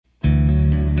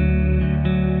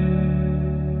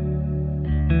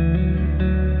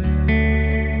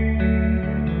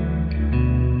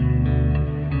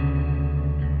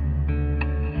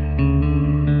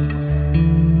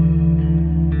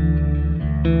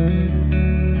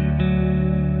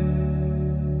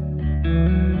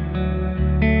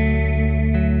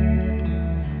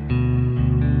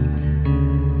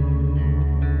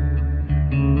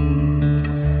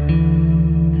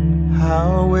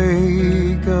I'll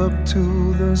wake up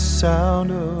to the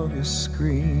sound of your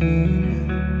screaming.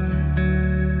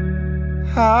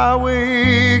 I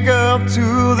wake up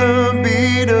to the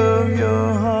beat of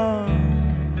your heart.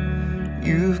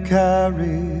 You've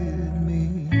carried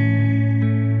me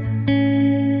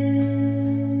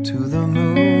to the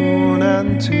moon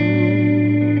and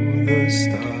to the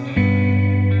stars.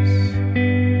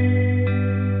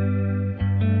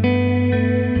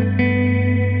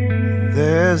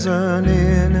 There's an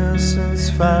innocence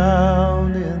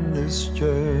found in this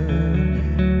journey,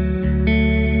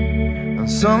 and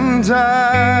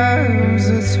sometimes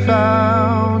it's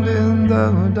found in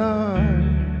the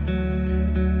dark.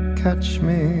 Catch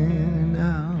me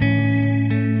now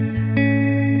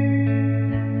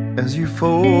as you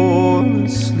fall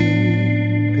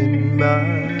asleep in my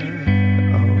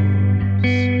arms.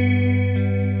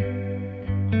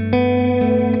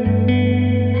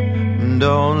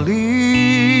 Don't leave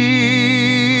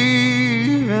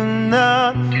and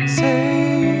not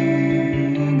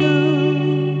say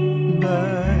goodbye.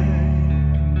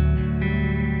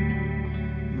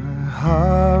 My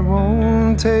heart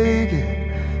won't take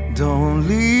it. Don't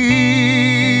leave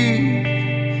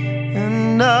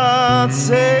and not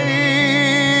say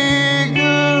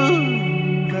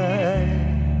goodbye.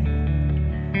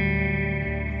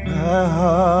 My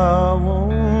heart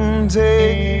won't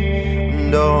take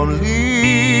it. Don't leave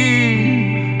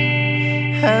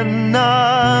and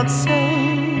not say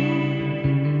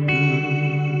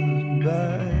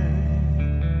goodbye.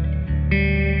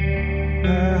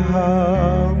 My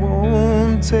heart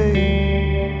won't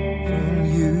take from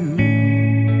you.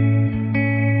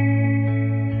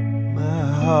 My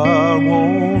heart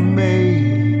won't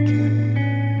make it.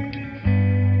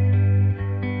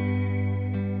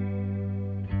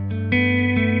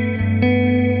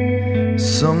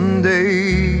 Some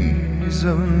days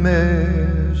are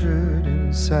measured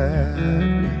in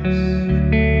sadness,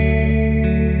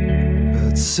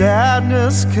 but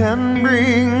sadness can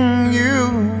bring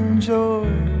you joy.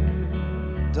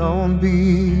 Don't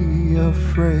be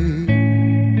afraid.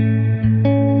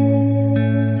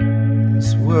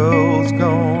 This world's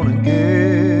gonna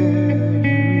get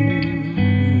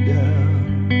you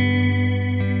down.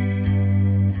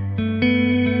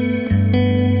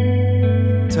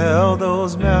 Tell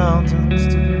those mountains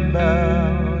to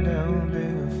bow down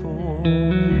before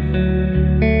you.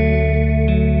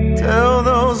 Tell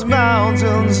those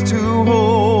mountains to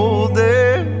hold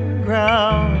their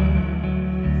ground.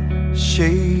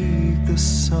 Shake the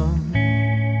sun.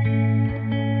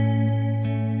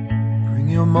 Bring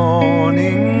your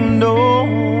morning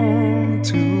dawn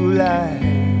to light.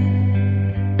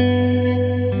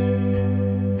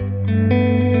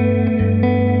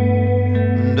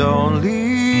 Don't leave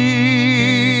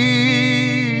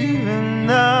and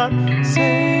not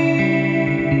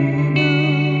say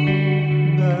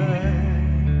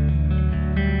goodbye.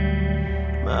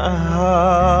 My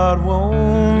heart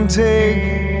won't take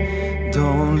it.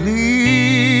 Don't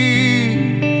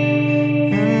leave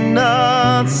and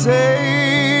not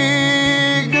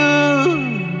say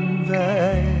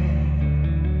goodbye.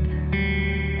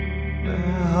 My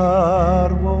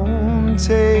heart won't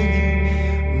take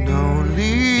it. Don't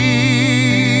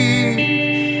leave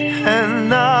and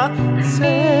not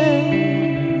say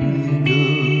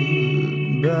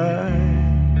goodbye.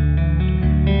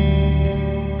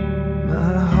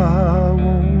 My heart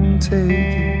won't take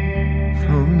it.